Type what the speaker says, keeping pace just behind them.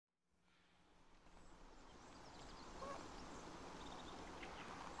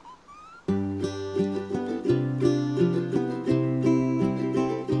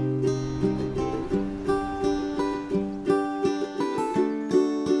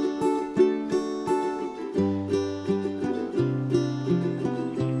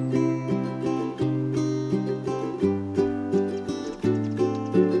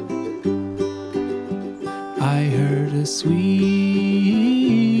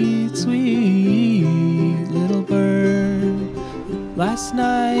Last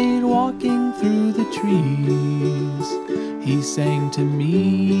night, walking through the trees, he sang to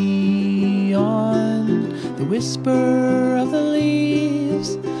me on the whisper of the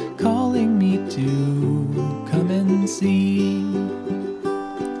leaves, calling me to come and see.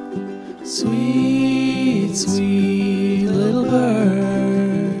 Sweet, sweet little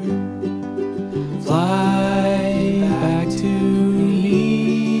bird, fly back to me.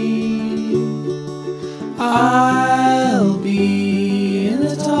 I'll be in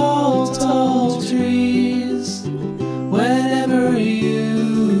the tall, tall trees whenever you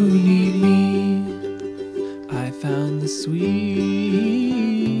need me. I found the sweet,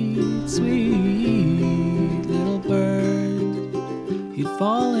 sweet little bird. He'd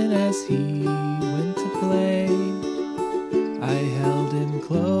fallen as he went to play. I held him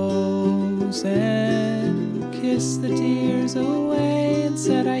close and kissed the tears away and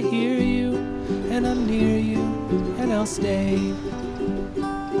said, I hear you and I'm near you and I'll stay.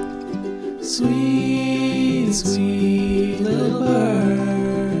 Sweet, sweet little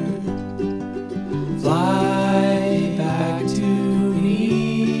bird, fly back to me.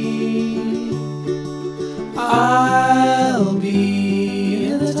 I'll be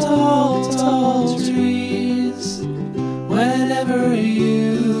in the tall, tall trees whenever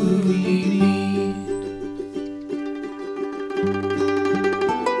you need me.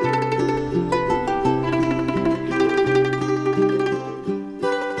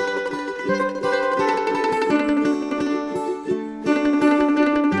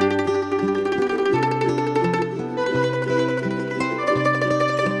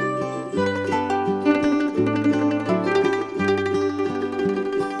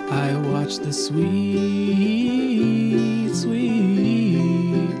 The sweet,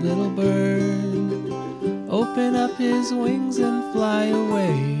 sweet little bird open up his wings and fly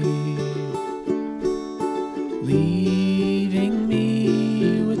away, leaving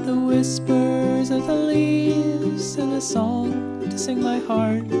me with the whispers of the leaves and a song to sing my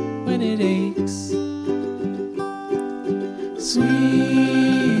heart when it aches.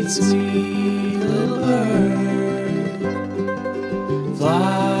 Sweet, sweet